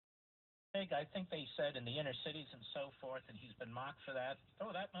big, I think they said, in the inner cities and so forth, and he's been mocked for that.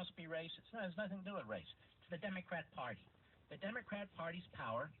 Oh, that must be race. It has nothing to do with race. It's the Democrat Party. The Democrat Party's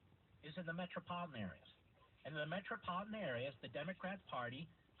power is in the metropolitan areas. And in the metropolitan areas, the Democrat Party,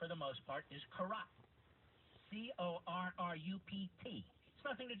 for the most part, is corrupt. C-O-R-R-U-P-T. It's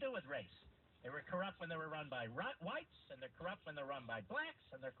nothing to do with race. They were corrupt when they were run by whites, and they're corrupt when they're run by blacks,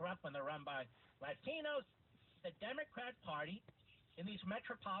 and they're corrupt when they're run by Latinos. The Democrat Party in these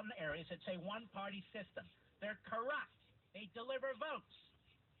metropolitan areas, it's a one-party system. They're corrupt. They deliver votes.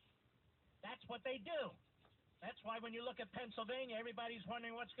 That's what they do. That's why when you look at Pennsylvania, everybody's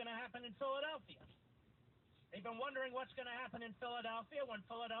wondering what's going to happen in Philadelphia. They've been wondering what's going to happen in Philadelphia when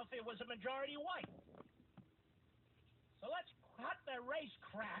Philadelphia was a majority white. So let's cut the race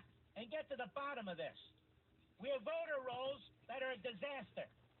crap and get to the bottom of this. We have voter rolls that are a disaster.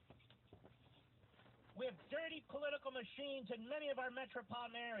 We have dirty political machines in many of our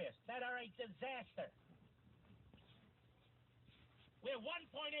metropolitan areas that are a disaster. We have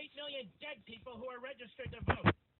 1.8 million dead people who are registered to vote.